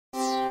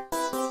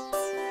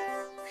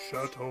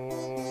Château.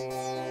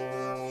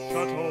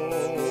 Château.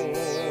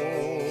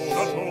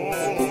 Château.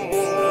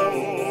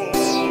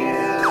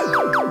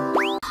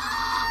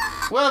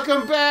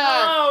 Welcome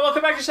back! Oh,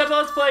 welcome back to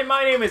Château Let's Play.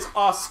 My name is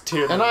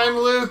Austin. And I'm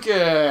Lucas.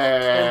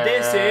 And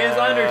this is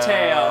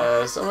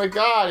Undertale. Oh my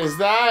god, is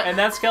that? And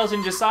that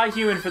skeleton just saw a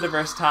human for the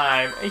first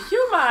time. A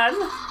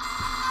human?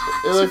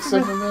 It looks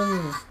so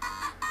familiar.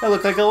 I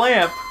look like a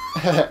lamp.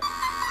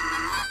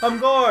 I'm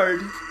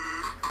gored.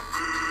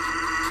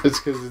 It's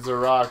because it's a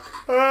rock.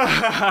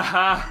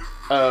 Ah.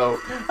 Oh.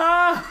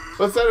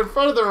 What's that in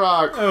front of the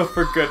rock? Oh,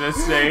 for goodness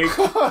sake.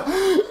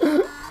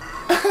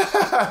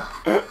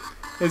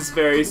 It's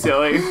very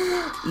silly.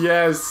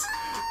 Yes.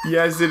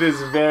 Yes, it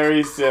is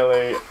very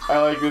silly.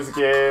 I like this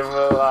game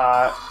a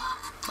lot.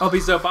 I'll be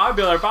so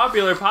popular. That's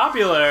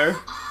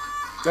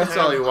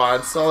all he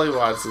wants. All he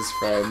wants is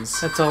friends.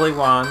 That's all he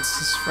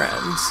wants is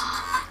friends.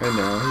 I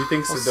know. He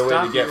thinks that the way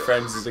to get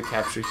friends is to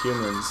capture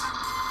humans.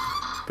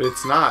 But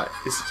it's not.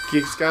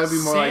 It's gotta be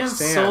more like Sans.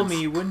 Sans told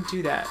me you wouldn't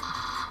do that.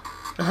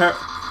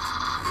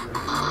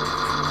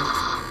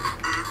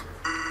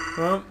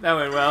 Well, that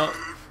went well.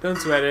 Don't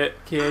sweat it,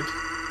 kid.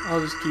 I'll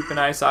just keep an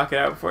eye socket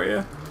out for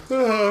you.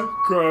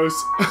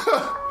 Gross.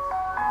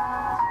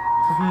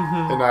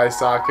 An eye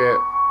socket.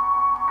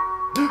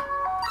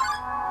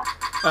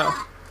 Oh.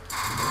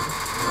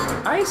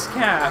 Ice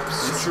caps.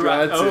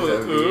 Struts in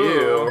the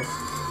view.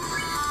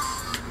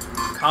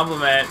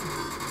 Compliment.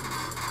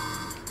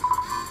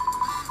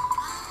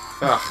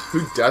 Ugh,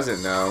 who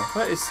doesn't know?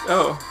 What is...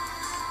 Oh.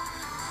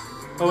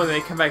 Oh, when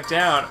they come back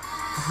down.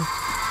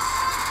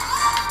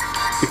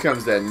 Here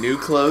comes that new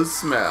clothes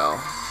smell.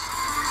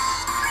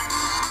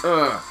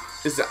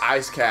 It's the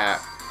ice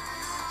cap.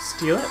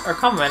 Steal it or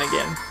compliment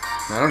again?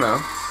 I don't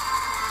know.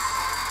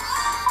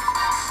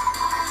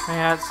 My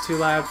hat's too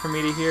loud for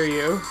me to hear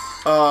you.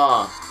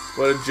 Oh,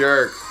 what a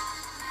jerk.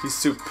 He's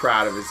too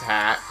proud of his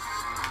hat.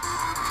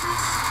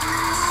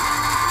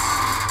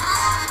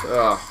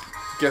 Ugh.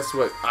 Guess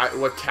what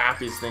cap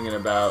he's thinking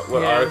about?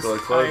 What article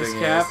of clothing ice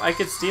cap. I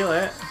could steal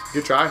it.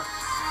 Good try.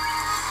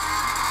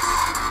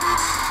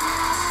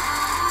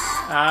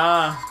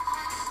 Ah.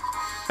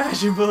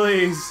 Fashion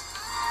police.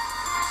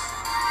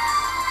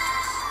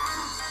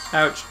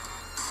 Ouch.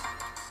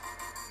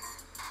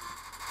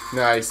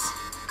 Nice.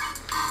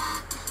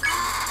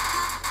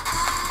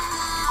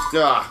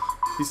 Ugh.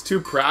 He's too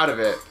proud of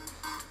it.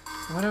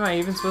 What am I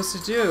even supposed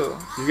to do?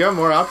 You got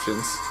more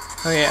options.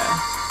 Oh, yeah.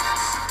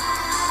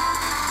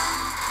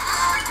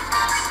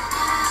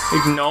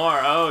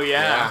 Ignore. Oh,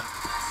 yeah.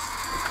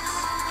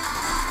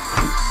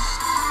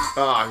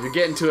 Oh, you're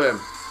getting to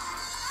him.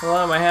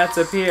 Hello, my hat's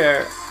up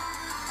here.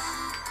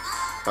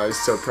 Oh,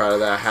 he's so proud of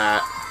that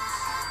hat.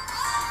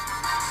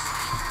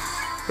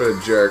 What a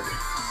jerk.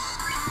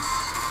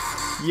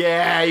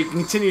 Yeah, you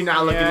continue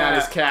not looking at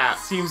his cap.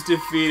 Seems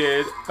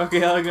defeated.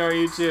 Okay, I'll ignore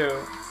you too.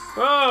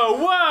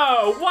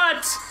 Whoa,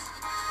 what?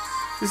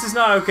 This is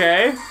not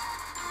okay.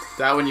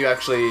 That one you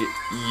actually,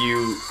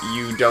 you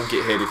don't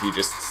get hit if you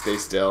just stay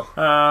still.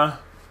 I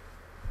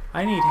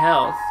need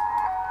health.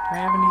 Do I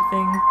have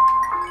anything?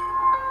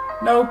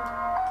 Nope.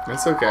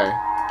 That's okay.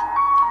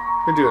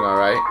 You're doing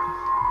alright.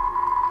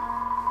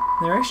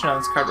 Narration on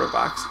this cardboard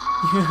box.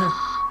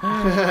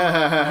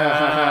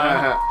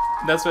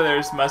 That's why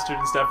there's mustard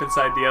and stuff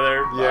inside the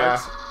other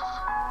box.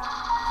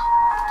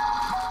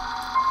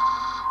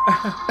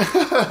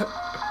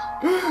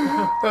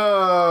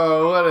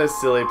 Oh, what a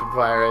silly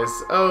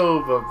papyrus.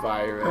 Oh,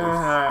 papyrus.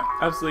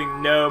 Absolutely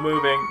no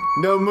moving.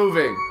 No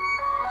moving.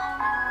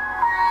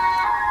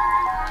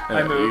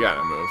 I move. You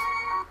gotta move.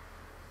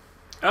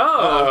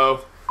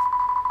 Oh.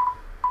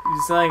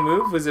 You saying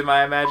move? Was it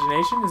my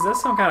imagination? Is that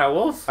some kind of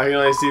wolf? I can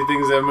only see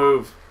things that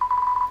move.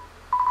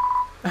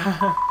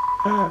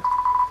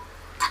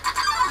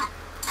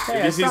 Hey,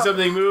 if you see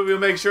something move, you'll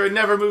make sure it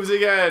never moves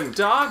again.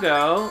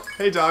 Doggo.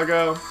 Hey,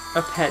 doggo.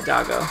 A pet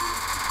doggo.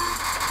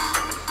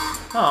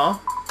 Oh.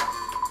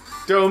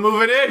 Don't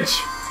move an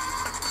inch.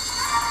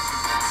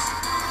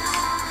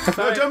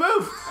 No, don't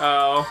move.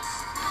 Oh.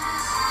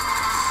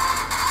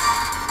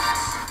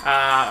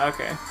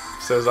 Okay.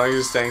 So as long as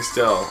you're staying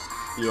still,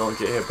 you won't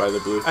get hit by the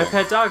blue thing. I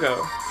pet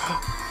doggo.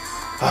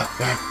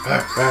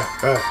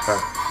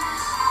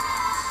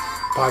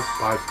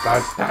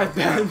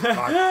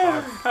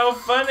 How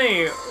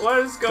funny. What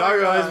is going on?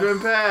 Doggo has been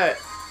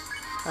pet.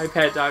 I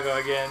pet doggo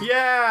again.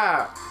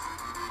 Yeah.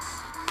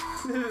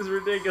 This is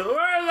ridiculous.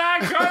 Where is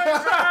that coming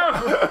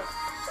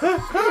from?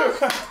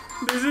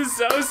 This is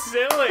so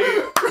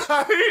silly.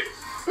 Right?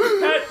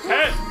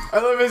 Pet. I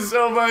love it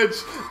so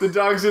much. The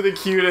dogs are the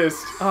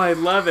cutest. Oh, I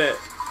love it.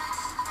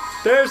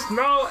 There's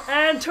no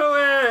end to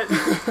it.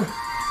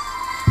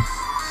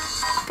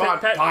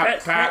 Pot. Pot,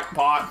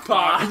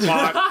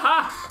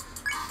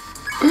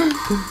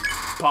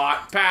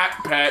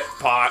 pat, pet,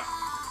 pot.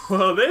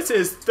 Well, this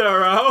is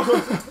thorough.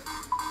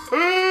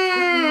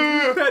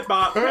 Pet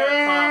pot.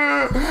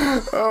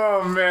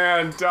 Oh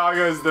man,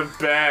 Doggo's the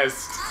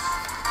best.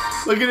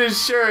 Look at his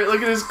shirt.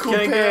 Look at his cool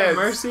pants. Can I get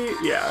mercy?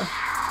 Yeah.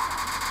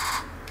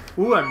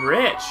 Ooh, I'm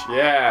rich.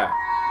 Yeah.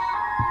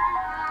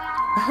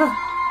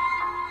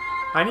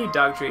 I need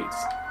dog treats.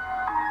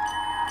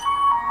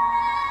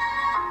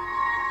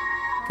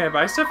 Can I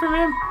buy stuff from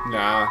him?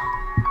 Nah.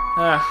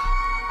 Ugh.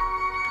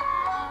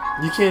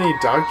 You can't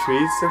eat dog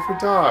treats. They're for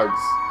dogs.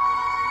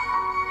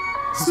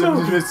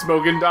 Somebody's been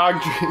smoking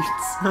dog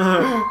treats.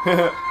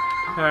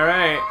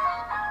 Alright.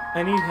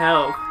 I need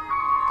help.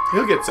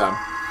 He'll get some.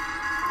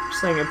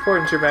 Something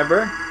important to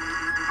remember.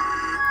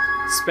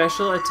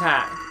 Special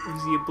attack. If you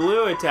see a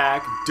blue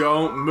attack.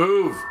 Don't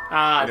move.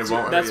 Ah, And it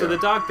won't that's hurt what you.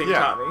 the dog thing Yeah.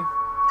 taught me.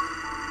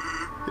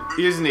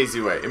 Here's an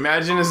easy way.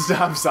 Imagine a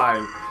stop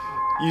sign.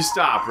 You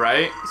stop,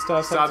 right?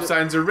 Stop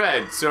signs are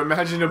red, so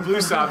imagine a blue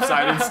stop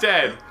sign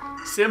instead.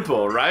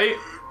 Simple, right?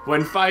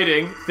 When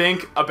fighting,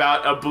 think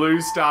about a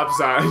blue stop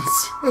signs.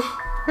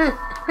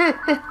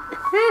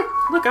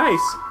 Look,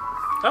 ice.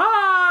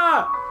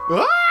 Ah!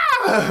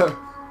 Ah!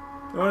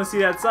 I want to see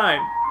that sign.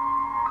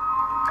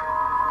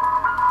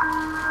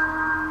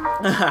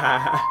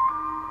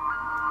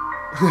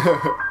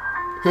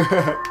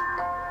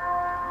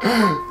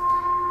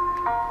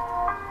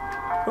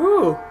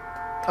 Ooh,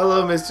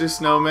 Hello, Mr.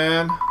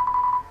 Snowman.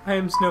 I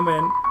am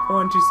Snowman. I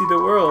want to see the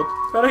world,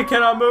 but I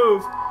cannot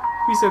move.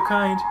 Be so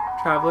kind,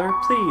 traveler,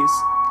 please.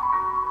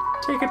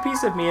 Take a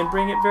piece of me and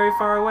bring it very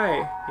far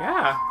away.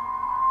 Yeah.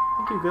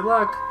 Thank you, good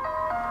luck.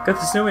 Got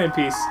the snowman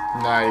piece.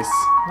 Nice.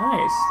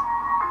 Nice.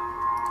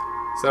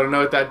 So I don't know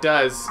what that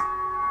does,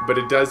 but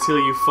it does heal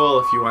you full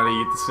if you want to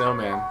eat the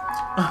snowman.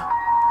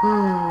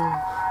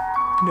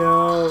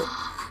 No.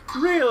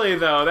 Really,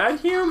 though, that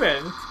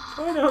human.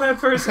 I know that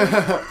person.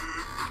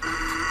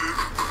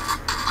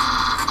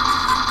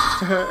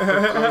 Of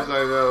course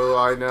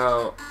I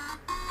know.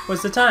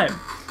 What's the time?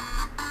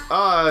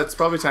 It's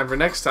probably time for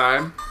next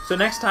time. So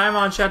next time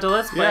on Château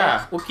Let's Play,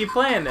 Yeah. we'll keep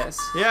playing this.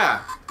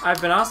 Yeah.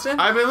 I've been Austin.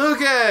 I've been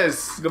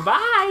Lucas.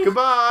 Goodbye.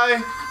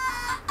 Goodbye.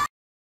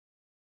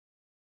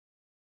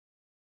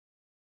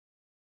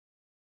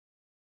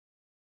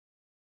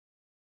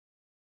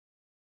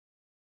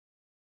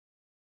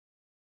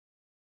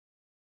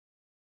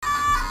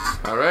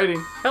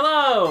 Alrighty.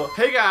 Hello.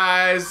 Hey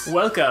guys.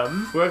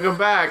 Welcome Welcome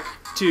back.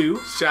 to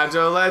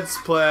Château Let's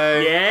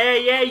Play.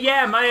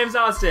 Yeah. My name's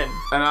Austin.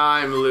 And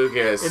I'm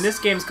Lucas. And this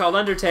game's called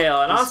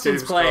Undertale, and This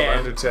Austin's game's called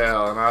playing.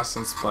 Undertale, and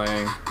Austin's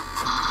playing.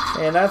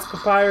 And that's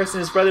Papyrus and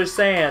his brother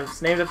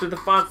Sans, named after the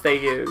fonts they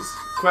use.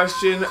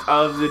 Question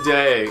of the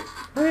day.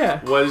 Oh yeah.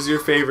 What is your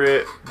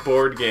favorite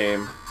board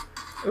game?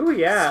 Oh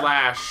yeah.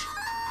 Slash,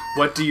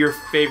 what do your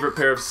favorite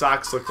pair of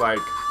socks look like?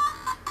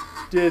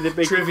 Dude, the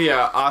big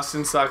Trivia,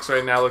 Austin's socks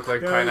right now look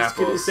like I was gonna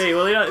pineapples. say,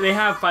 well, they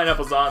have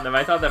pineapples on them.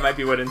 I thought that might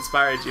be what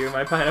inspired you,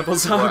 my pineapple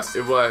socks.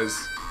 It was.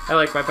 I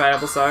like my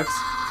pineapple socks.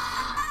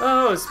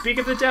 Oh, speak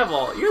of the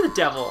devil. You're the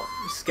devil,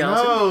 you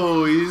skeleton.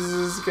 No, he's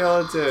a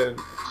skeleton.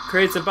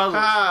 Creates a puzzle.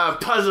 Ah,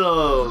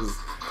 puzzles!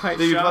 Quite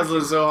The shocking. puzzle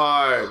is so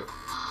hard.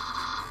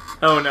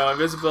 Oh no,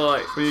 invisible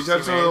light. When you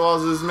touch one of the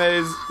walls of this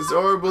maze, this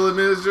orb will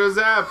administer a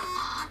zap.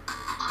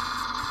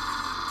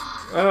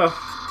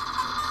 Oh.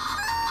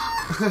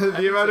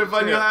 The amount of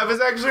fun you'll have is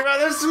actually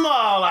rather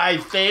small, I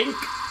think.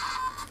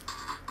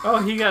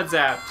 Oh, he got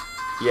zapped.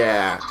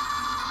 Yeah.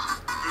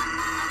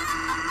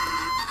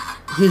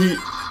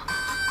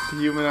 The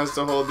human has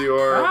to hold the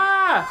orb.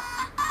 Ah!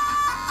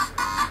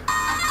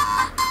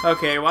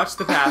 Okay, watch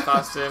the path,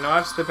 Austin.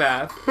 Watch the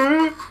path.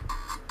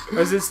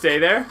 Does it stay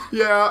there?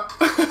 Yeah.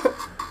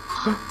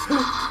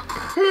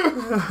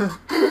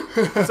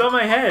 It's on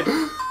my head.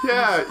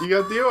 Yeah, you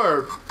got the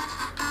orb.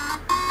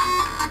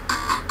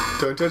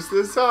 Don't touch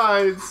the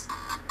sides.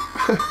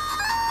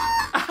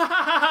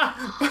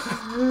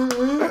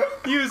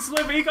 You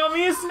slippery, he called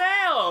me a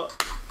snail!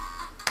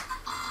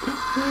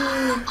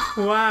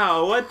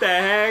 Wow, what the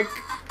heck?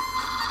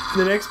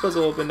 The next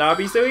puzzle will not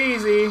be so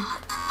easy.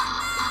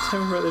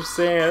 Tell me Brother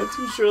Sans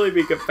will surely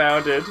be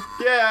confounded.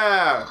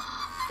 Yeah.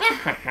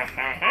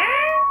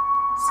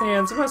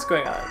 Sans, what's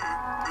going on?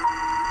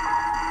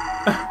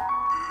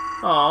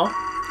 Aw.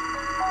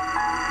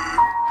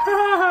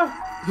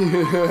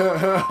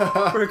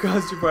 For a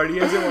costume party, he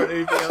hasn't worn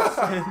anything else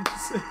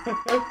since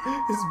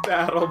his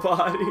battle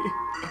body.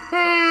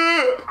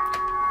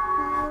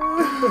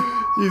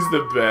 He's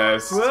the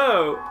best.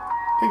 Whoa!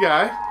 Hey,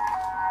 guy.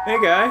 Hey,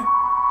 guy.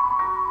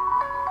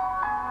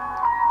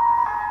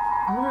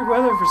 Weird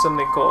weather for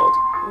something cold.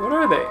 What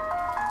are they?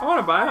 I want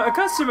to buy a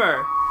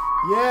customer.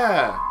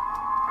 Yeah.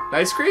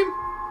 Ice cream?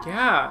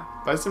 Yeah.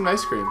 Buy some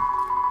ice cream.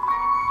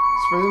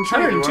 It's for the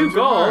treat. 102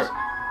 gold.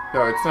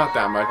 No, it's not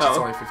that much. It's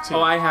only 15.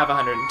 Oh, I have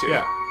 102.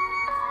 Yeah.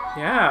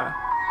 Yeah.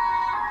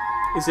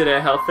 Is it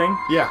a health thing?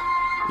 Yeah.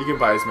 You can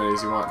buy as many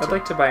as you want. I'd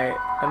like to buy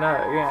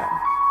another, yeah.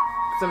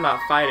 Because I'm not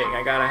fighting,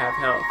 I gotta have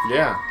health.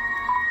 Yeah.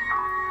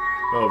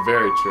 Oh,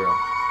 very true.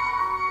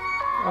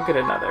 I'll get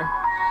another.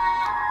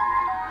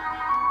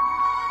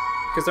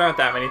 Because there aren't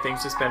that many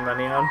things to spend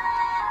money on.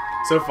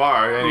 So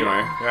far,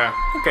 anyway. Yeah.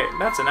 Okay,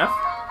 that's enough.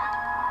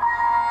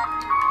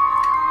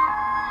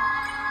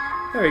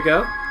 There we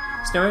go.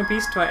 Snowman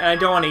piece, and I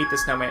don't want to eat the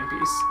snowman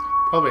piece.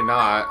 Probably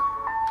not.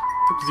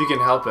 Because you can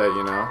help it,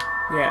 you know.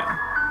 Yeah.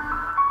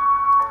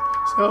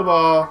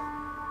 Snowball.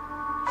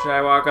 Should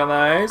I walk on the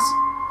ice?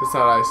 It's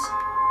not ice.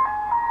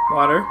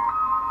 Water.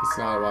 It's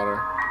not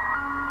water.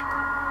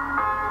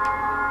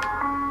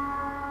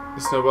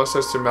 The snowball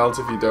starts to melt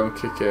if you don't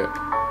kick it.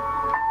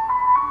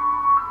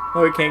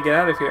 Oh, we can't get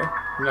out of here.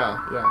 No,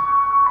 yeah.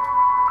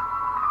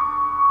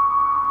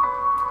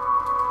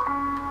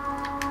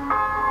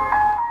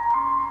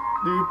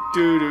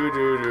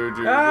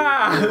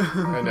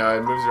 Ah! I know,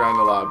 it moves around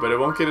a lot, but it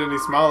won't get any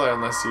smaller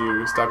unless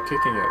you stop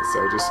kicking it,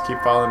 so just keep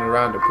following it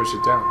around to push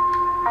it down.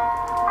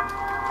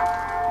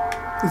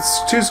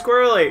 It's too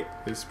squirrely.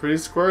 It's pretty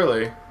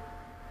squirrely.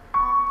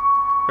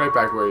 Right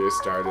back where you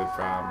started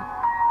from.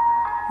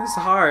 This is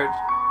hard.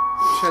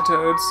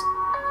 Châteaux.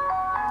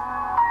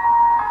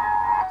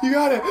 You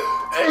got it!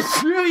 It's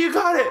true, you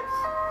got it!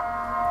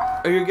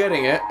 Oh, you're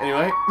getting it,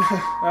 anyway.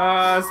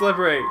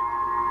 Slippery.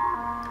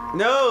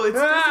 No, it's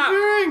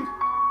disappearing!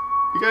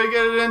 You gotta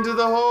get it into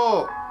the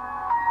hole.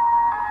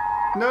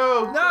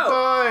 No,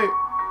 goodbye.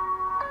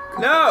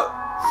 No!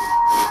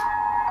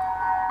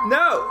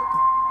 No!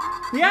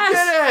 Yes! You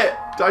did it!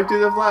 Talk to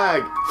the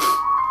flag.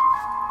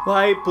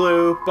 Light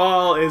blue,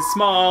 ball is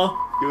small.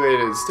 You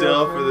waited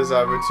still for this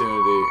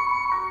opportunity.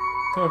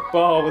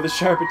 Ball with a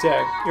sharp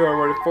attack. You are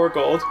awarded 4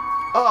 gold.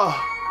 Oh,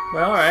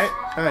 Well, alright.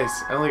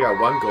 nice. I only got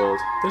 1 gold.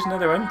 There's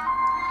another one.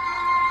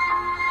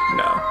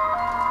 No.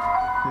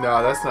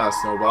 No, that's not a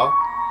snowball.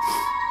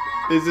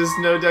 It's a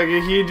snow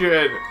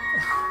dodecahedron.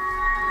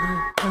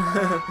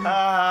 That's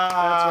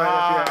right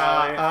up your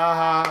alley.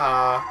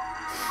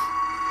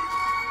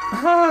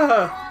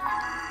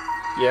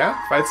 Yeah?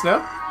 Fight snow?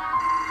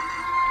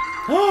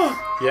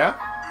 Yeah?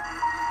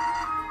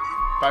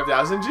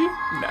 5,000 G?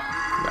 No.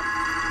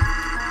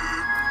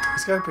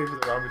 Just gotta pay for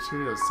the raw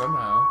materials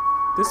somehow.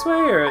 This way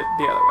or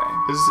the other way?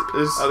 This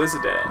is Oh, this is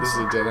a dead end. this is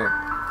a dead end.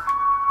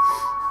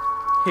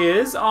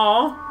 His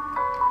all.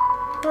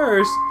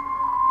 First.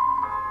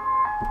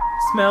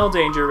 Smell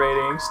danger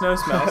rating. Snow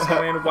smell.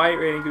 Snow and white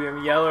rating could be a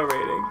yellow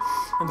rating.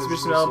 And This super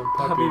is smell some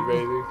puppy puppy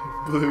rating.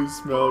 Blue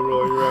smell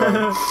rolling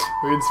around.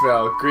 Green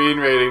smell. Green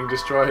rating.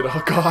 Destroy at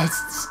all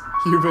costs.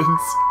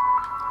 Humans.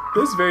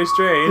 This is very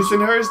strange. It's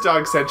in Hearst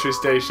Dog Sentry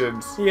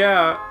Stations.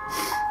 Yeah.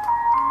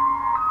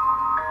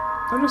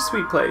 What a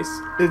sweet place.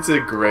 It's a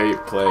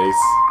great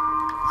place.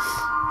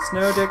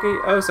 Snow decade.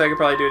 Oh, so I could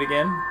probably do it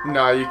again.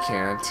 No, you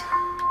can't.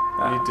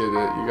 Oh. You did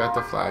it. You got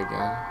the flag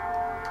in.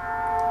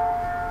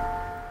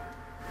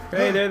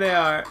 Hey, there they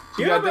are.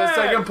 You got the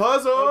second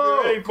puzzle. What are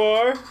you ready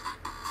for?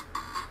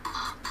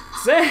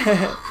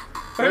 Set.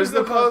 Where's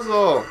the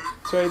puzzle?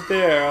 It's right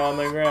there on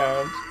the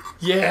ground.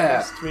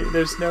 Yeah.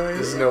 There's no way.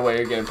 There's no way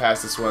you're getting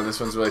past this one. This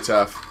one's really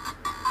tough.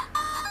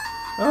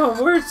 Oh,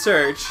 word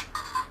search.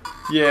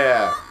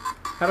 Yeah.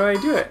 How do I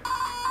do it?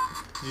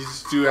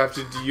 You have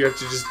to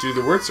just do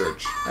the word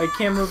search. I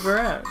can't move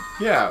around.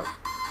 Yeah.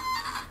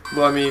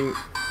 Well, I mean,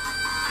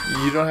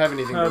 you don't have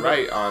anything to but-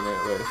 write on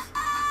it with.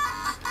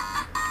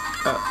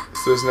 Oh.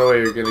 So there's no way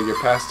you're gonna get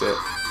past it.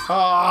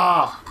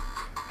 Ah!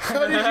 How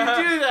did you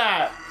do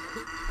that?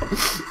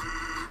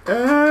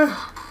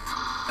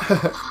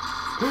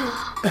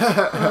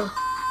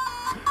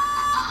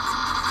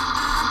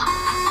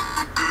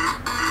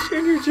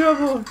 Junior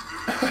Trouble.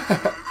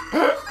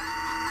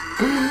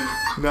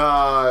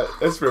 Nah,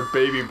 that's for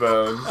baby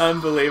bones.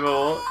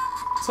 Unbelievable.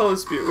 Soul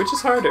dispute. Which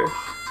is harder?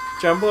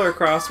 Jumble or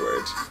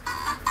crossword?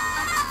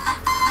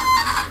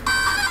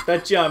 The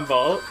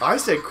jumble. I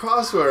said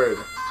crossword.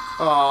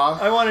 Aw.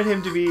 I wanted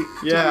him to be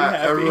Yeah,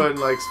 happy. everyone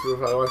likes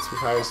wants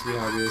papyrus to be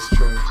happy. It's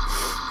true.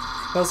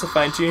 I also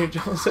find Junior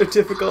Trouble so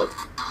difficult.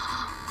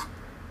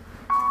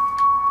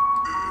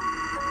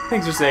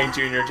 Thanks for saying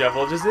Junior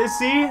Trouble. Just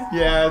see?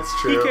 Yeah,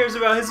 it's true. He cares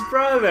about his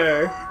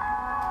brother.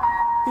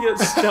 He got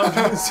stumped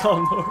in the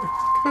Salmore.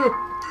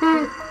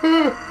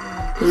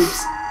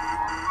 Oops.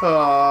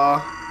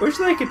 Aw. Wish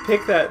that I could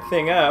pick that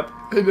thing up.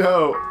 I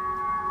know.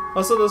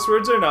 Also, those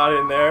words are not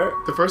in there.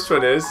 The first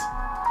one is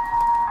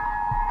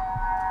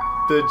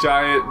the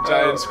giant Oh.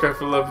 Yeah.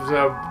 scruffle.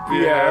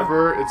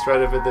 It's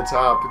right up at the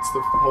top. It's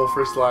the whole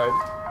first line.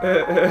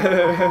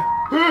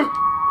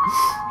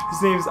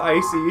 His name's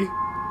Icy.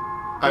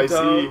 I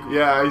dog. see.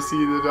 Yeah, I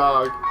see the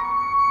dog.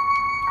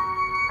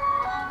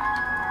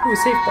 Ooh,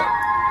 safe point.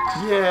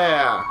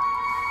 Yeah.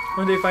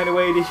 When they find a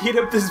way to heat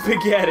up the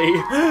spaghetti,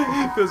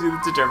 fills you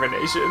with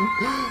determination.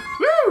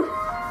 Woo!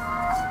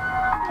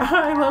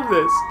 I love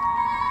this.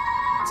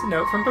 It's a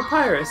note from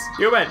Papyrus.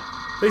 You win.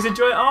 Please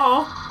enjoy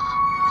all.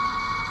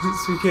 The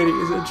spaghetti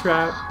is a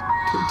trap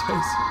to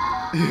entice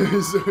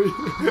you.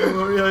 You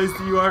won't realize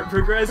that you aren't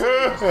progressing.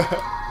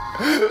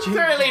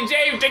 Thoroughly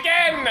japed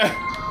again!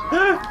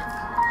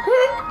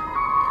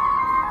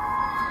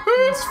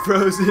 It's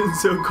frozen,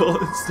 so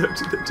cold and stuck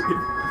to the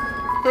table.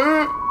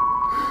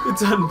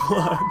 It's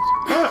unplugged.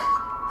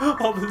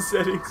 All the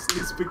settings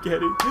say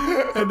spaghetti.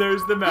 And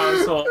there's the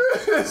mouse hole.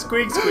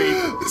 Squeak, squeak.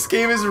 This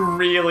game is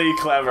really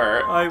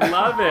clever. I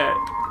love it.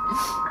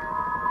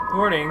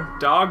 Warning,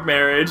 dog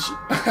marriage.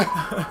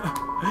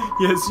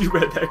 Yes, you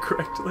read that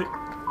correctly.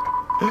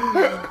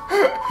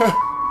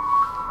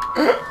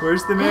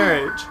 Where's the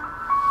marriage?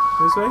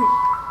 This way?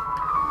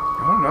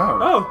 I don't know.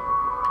 Oh!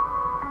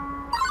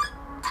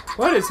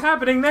 What is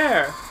happening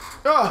there?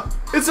 Oh,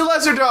 it's a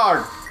lesser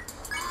dog.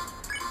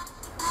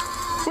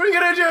 What are you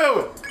gonna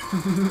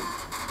do?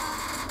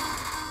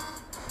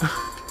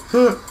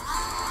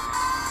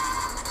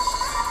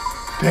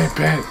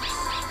 Ben.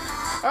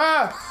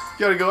 Ah!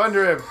 You gotta go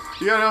under him.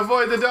 You gotta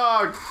avoid the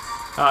dog.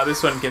 Ah,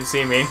 this one can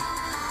see me.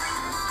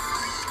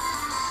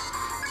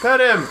 Pet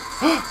him.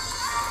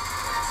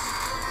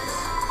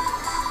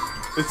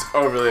 It's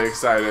overly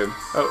excited.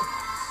 Oh.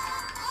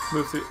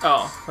 Move through.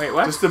 Oh, wait,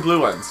 what? Just the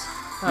blue ones.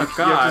 Oh, You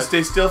God. have to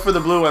stay still for the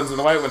blue ones and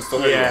the white ones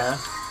still hit Yeah.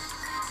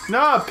 you.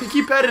 No,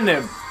 keep petting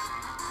him.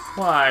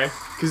 Why?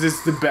 Because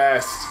it's the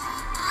best.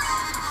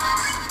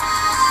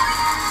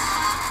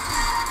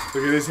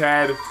 Look at his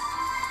head.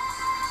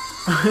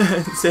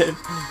 That's it.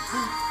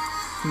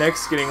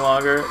 Neck's getting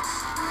longer.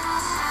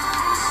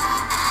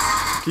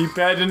 Keep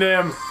petting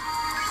him.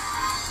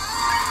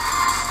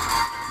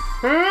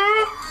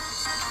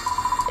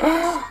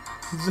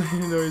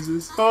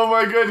 Noises. Oh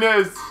my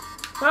goodness.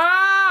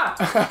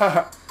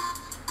 Ah!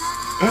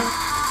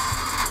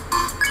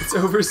 It's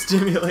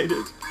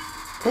overstimulated.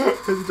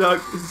 The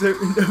dog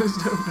knows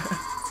no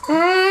best.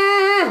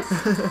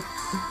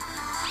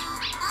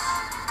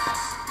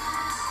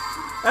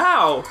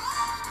 Ow!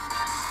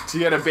 So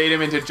you gotta bait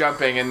him into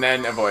jumping and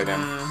then avoid him.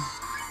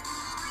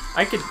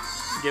 I could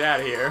get out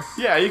of here.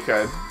 Yeah, you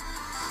could.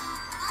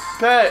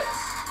 Pet.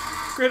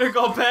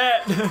 Critical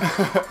pet!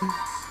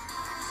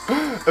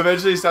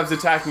 Eventually he stops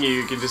attacking you,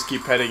 you can just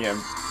keep petting him.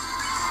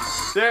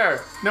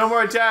 There, no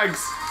more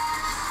attacks.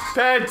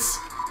 Pets.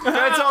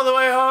 Pets all the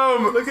way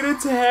home. Look at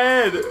its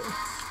head.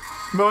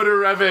 Motor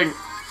revving.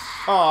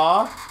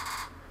 Aww.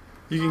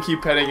 You can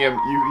keep petting him.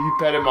 You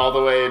pet him all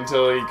the way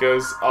until he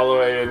goes all the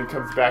way and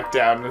comes back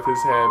down with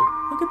his head.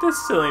 Look at this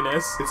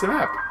silliness. It's a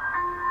map.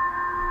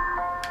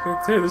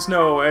 Clear the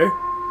snow away.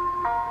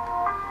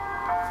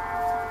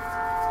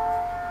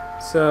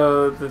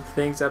 So the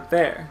thing's up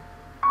there.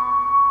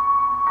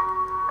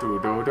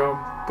 Do-do-dum,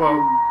 bum,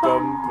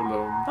 bum,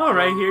 ba-lum. Oh,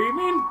 right here, you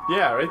mean?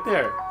 Yeah, right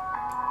there.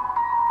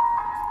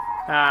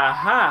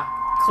 Aha!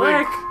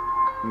 Click!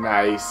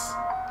 Nice.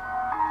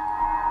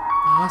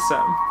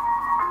 Awesome.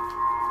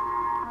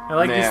 I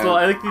like these Man. little.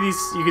 I like these.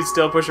 You can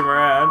still push them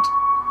around.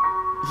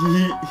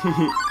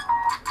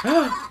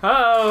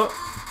 Oh!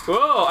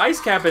 Whoa! Ice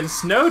Cap and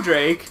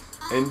Snowdrake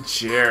And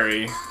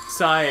Jerry.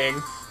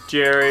 sighing.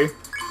 Jerry.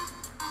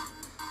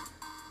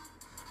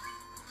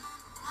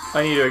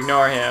 I need to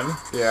ignore him.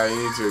 Yeah, you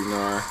need to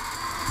ignore.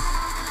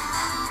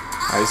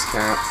 Ice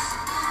cap.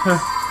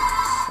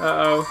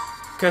 Uh-oh.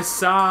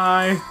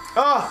 Kasai.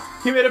 Oh,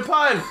 he made a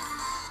pun.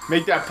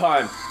 Make that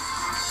pun.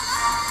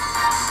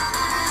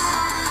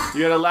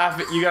 You gotta laugh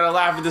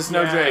at the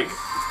Snowdrake. Yeah.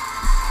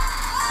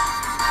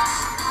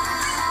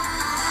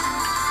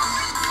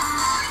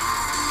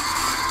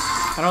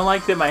 I don't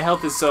like that my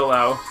health is so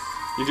low.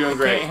 You're doing I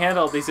great. can't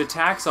handle these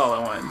attacks all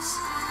at once.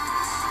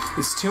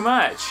 It's too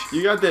much.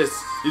 You got this.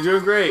 You're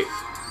doing great.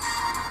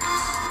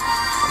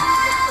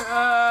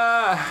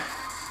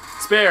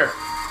 Spare.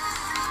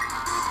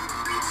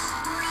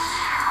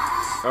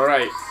 All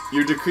right.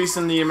 You're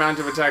decreasing the amount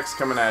of attacks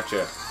coming at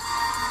you.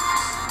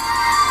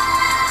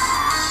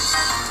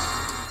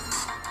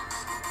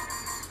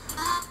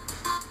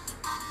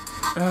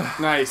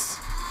 Nice.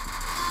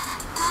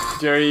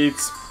 Jerry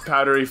eats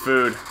powdery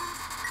food.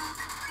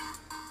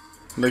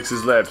 Licks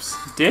his lips.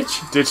 Ditch?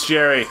 Ditch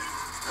Jerry.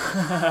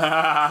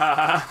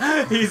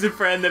 He's a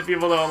friend that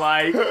people don't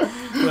like.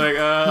 Like,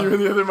 You and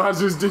the other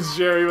monsters ditch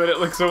Jerry when it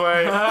looks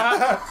away.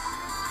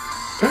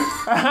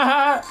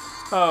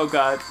 oh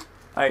god.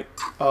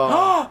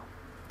 Oh,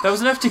 That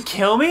was enough to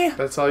kill me?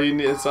 that's all you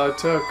need. That's all it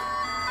took.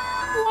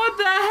 What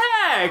the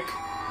heck?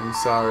 I'm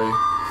sorry.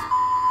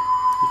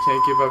 You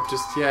can't give up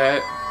just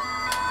yet.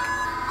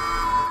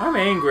 I'm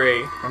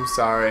angry. I'm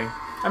sorry.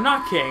 I'm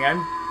not king,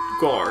 I'm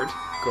Gord.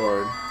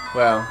 Gord.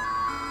 Well,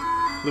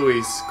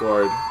 Luis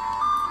Gord.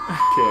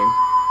 King.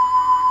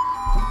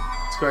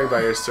 It's going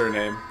by your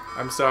surname.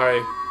 I'm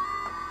sorry.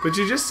 But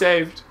you just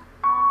saved.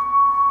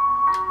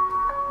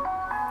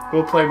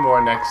 We'll play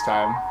more next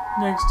time.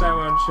 Next time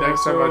on Château,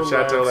 Next time on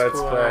Château, let's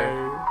play.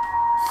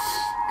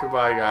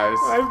 Goodbye, guys.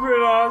 I've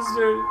been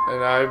Austin.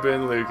 And I've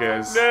been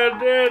Lucas.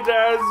 And it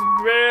has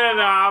been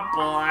a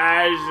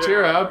pleasure.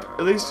 Cheer up.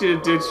 At least you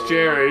ditched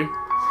Jerry.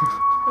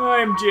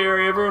 I'm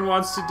Jerry. Everyone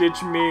wants to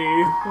ditch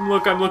me. And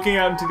look, I'm looking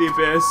out into the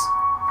abyss.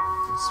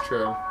 It's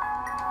true.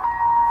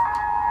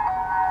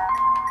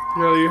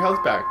 You got your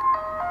health back.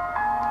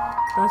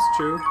 That's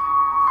true.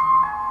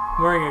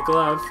 I'm wearing a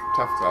glove.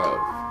 Tough love.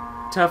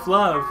 Tough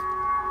love.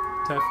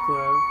 Tough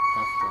glove.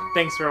 Tough love.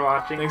 Thanks for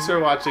watching. Thanks for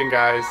watching,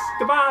 guys.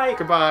 Goodbye.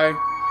 Goodbye.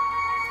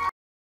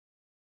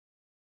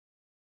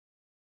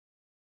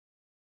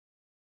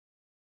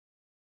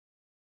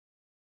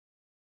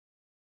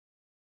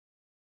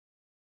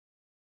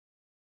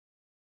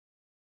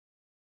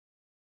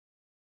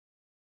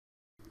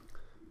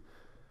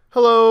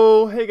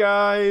 Hello, hey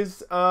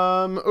guys.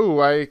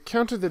 I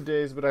counted the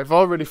days, but I've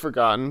already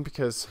forgotten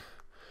because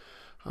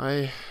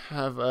I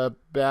have a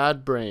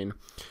bad brain.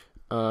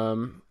 20,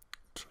 29,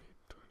 30,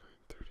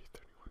 31,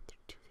 32,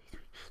 33.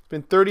 It's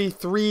been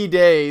 33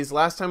 days.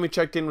 Last time we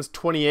checked in was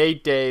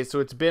 28 days, so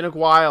it's been a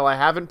while. I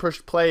haven't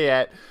pushed play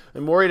yet.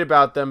 I'm worried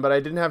about them, but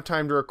I didn't have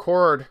time to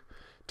record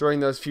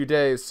during those few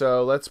days,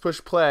 so let's push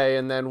play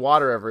and then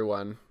water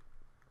everyone.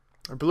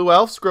 Our blue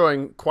elf's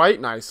growing quite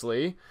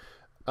nicely.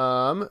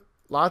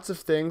 Lots of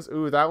things.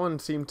 Ooh, that one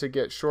seemed to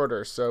get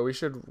shorter, so we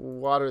should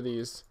water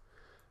these.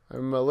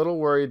 I'm a little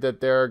worried that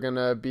they're going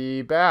to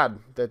be bad,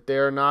 that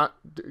they're not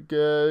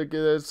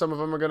good. Some of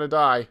them are going to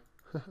die.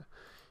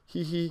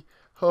 Hee hee,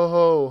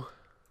 ho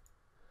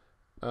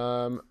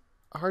ho.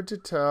 Hard to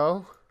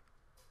tell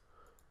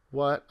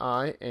what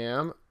I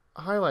am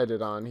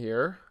highlighted on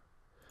here,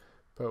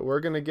 but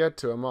we're going to get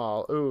to them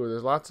all. Ooh,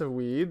 there's lots of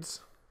weeds.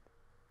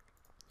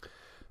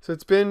 So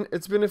it's been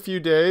a few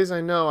days.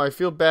 I know. I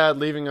feel bad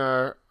leaving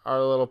our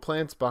little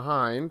plants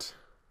behind.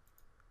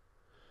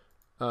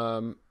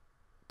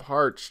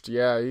 Parched.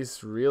 Yeah,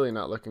 he's really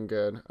not looking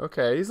good.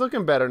 Okay, he's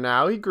looking better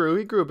now. He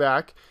grew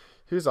back.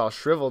 He was all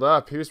shriveled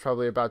up. He was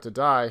probably about to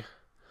die.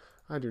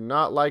 I do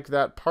not like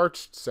that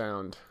parched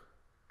sound.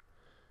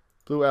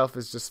 Blue elf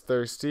is just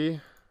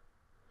thirsty.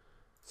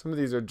 Some of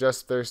these are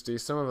just thirsty.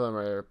 Some of them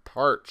are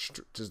parched,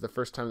 which is the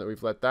first time that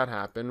we've let that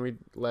happen. We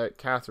let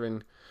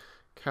Catherine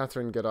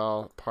get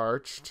all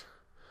parched.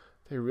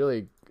 They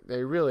really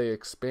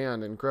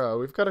expand and grow.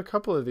 We've got a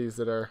couple of these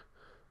that are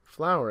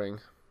flowering.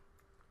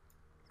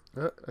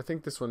 I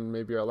think this one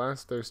may be our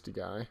last thirsty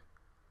guy.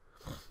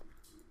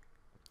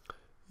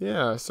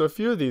 Yeah, so a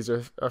few of these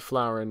are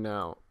flowering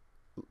now.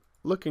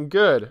 Looking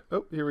good.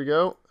 Oh, here we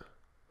go.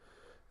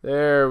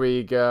 There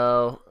we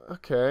go.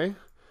 Okay.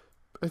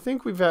 I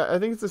think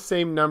it's the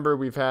same number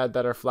we've had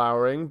that are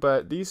flowering,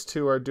 but these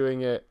two are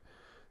doing it.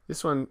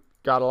 This one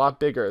got a lot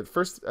bigger.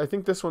 First, I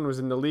think this one was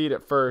in the lead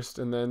at first,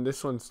 and then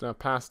this one's now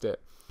past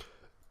it.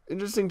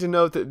 Interesting to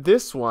note that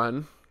this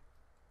one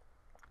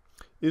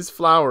is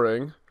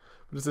flowering,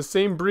 but it's the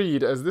same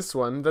breed as this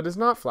one that is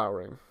not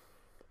flowering.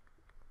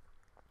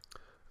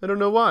 I don't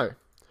know why.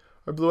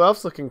 Our blue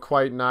elf's looking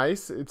quite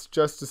nice. It's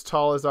just as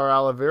tall as our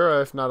aloe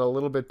vera, if not a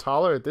little bit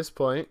taller at this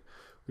point,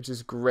 which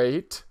is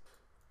great.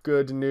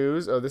 Good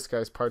news. Oh, this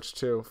guy's parched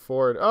too.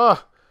 Ford.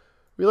 Oh,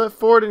 we let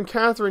Ford and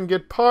Catherine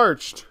get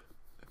parched.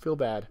 I feel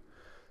bad.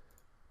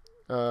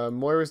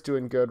 Moira's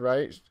doing good,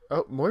 right?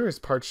 Oh, Moira's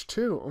parched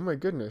too. Oh my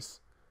goodness.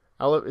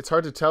 It's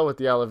hard to tell with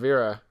the aloe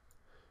vera.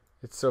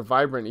 It's so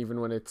vibrant even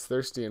when it's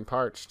thirsty and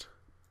parched.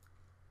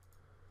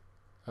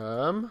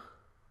 Patchy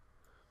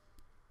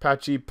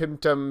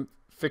Pimptum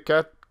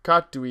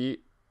Ficatui.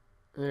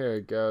 There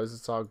it goes.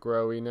 It's all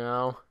growy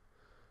now.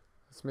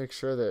 Let's make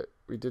sure that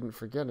we didn't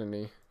forget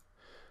any.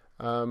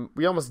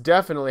 We almost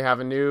definitely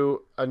have a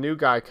new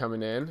guy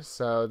coming in,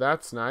 so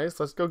that's nice.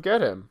 Let's go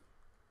get him.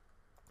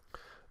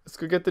 Let's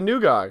go get the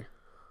new guy.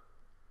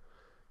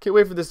 Can't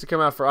wait for this to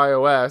come out for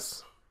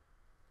iOS.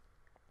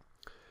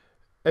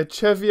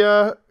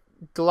 Echevia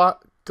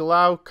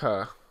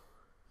Glauca.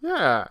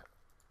 Yeah.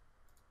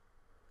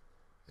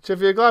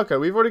 Echevia Glauca.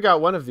 We've already got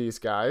one of these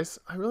guys.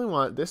 I really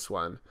want this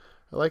one.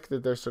 I like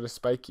that they're sort of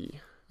spiky.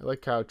 I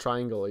like how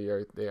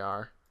triangular they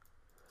are.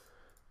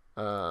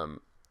 I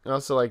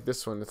also like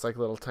this one. It's like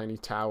little tiny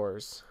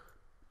towers.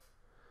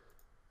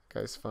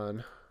 That guy's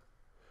fun.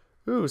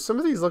 Ooh, some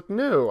of these look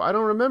new. I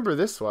don't remember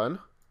this one.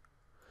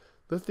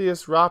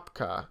 Lithius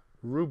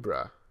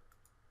Rubra.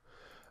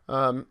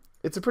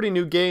 It's a pretty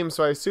new game,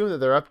 so I assume that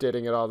they're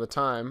updating it all the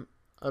time.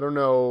 I don't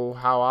know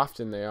how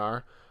often they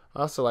are.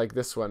 I also like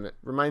this one. It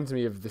reminds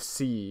me of the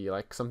sea,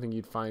 like something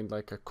you'd find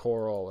like a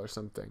coral or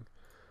something.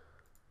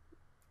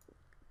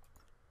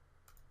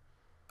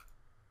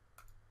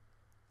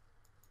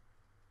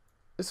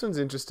 This one's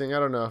interesting. I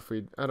don't know if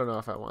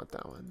I want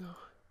that one though.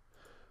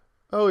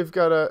 Oh, we've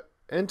got a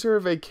enter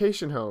a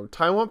vacation home.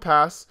 Time won't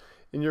pass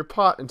in your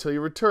pot until you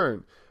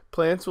return.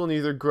 Plants will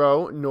neither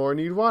grow nor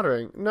need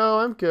watering. No,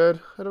 I'm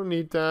good. I don't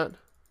need that.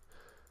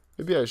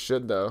 Maybe I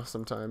should though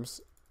sometimes.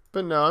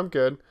 But no, I'm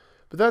good.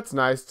 But that's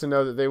nice to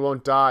know that they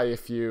won't die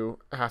if you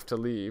have to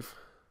leave.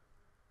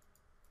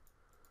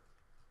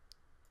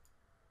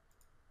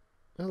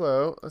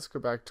 Hello. Let's go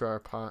back to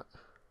our pot.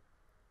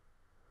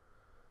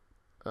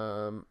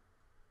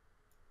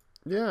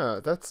 Yeah,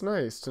 that's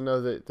nice to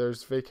know that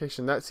there's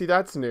vacation.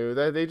 That's new.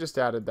 They just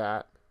added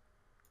that.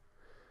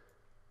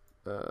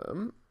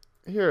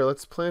 Here,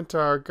 let's plant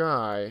our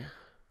guy.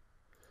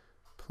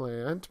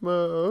 Plant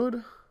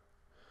mode.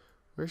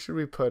 Where should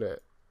we put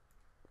it?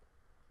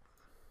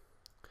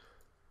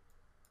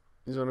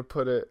 You want to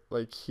put it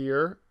like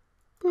here?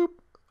 Boop.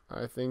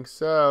 I think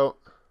so.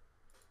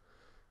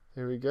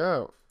 There we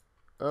go.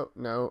 Oh,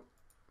 no.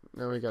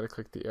 Now we got to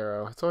click the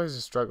arrow. It's always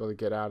a struggle to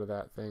get out of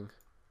that thing.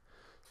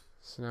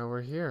 So now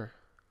we're here.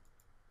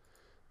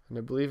 And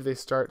I believe they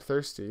start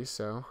thirsty,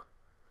 so.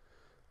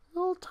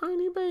 Little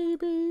tiny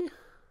baby.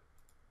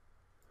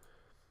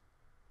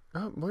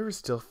 Oh, Moira's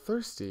still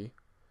thirsty.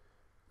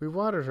 We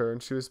watered her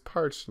and she was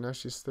parched, and now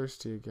she's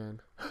thirsty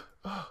again.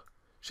 Oh,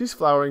 she's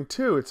flowering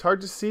too. It's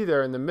hard to see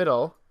there in the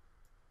middle.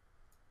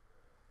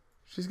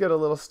 She's got a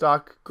little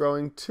stalk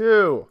growing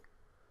too.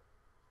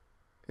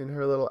 in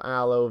her little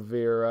aloe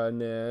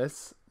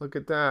vera-ness. Look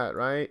at that,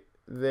 right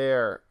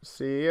there.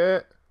 See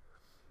it?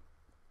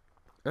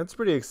 That's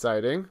pretty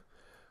exciting.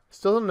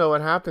 Still don't know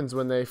what happens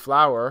when they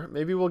flower.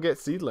 Maybe we'll get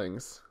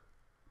seedlings.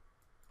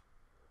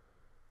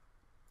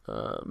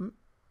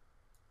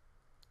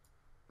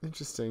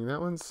 Interesting.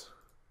 That one's...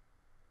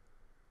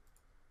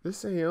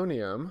 This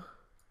aeonium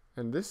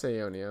and this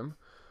aeonium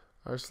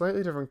are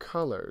slightly different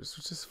colors,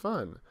 which is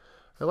fun.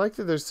 I like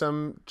that there's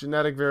some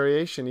genetic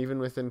variation even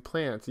within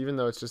plants, even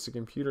though it's just a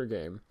computer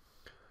game.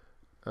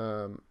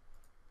 Like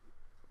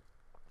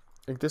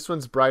this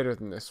one's brighter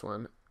than this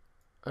one.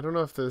 I don't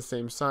know if they're the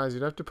same size.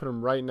 You'd have to put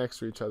them right next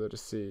to each other to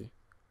see.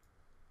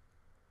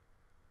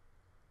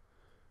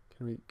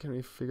 Can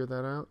we figure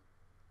that out?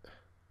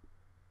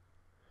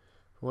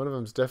 One of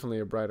them's definitely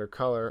a brighter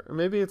color. Or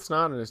maybe it's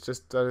not, and it's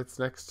just that it's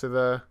next to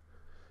the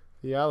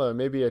yellow.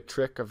 Maybe a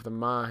trick of the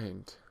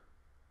mind.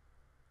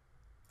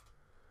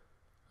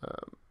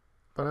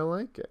 But I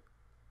like it.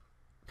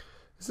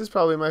 This is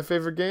probably my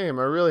favorite game.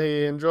 I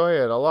really enjoy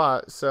it a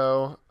lot.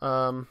 So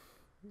I'll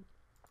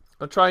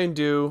try and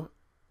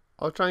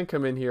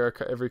come in here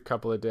every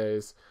couple of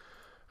days.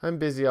 I'm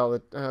busy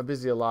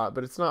busy a lot,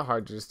 but it's not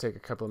hard to just take a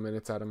couple of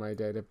minutes out of my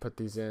day to put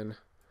these in.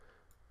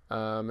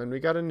 And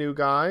we got a new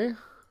guy,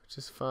 which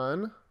is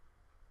fun.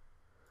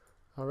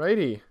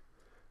 Alrighty.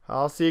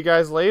 I'll see you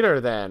guys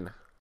later then.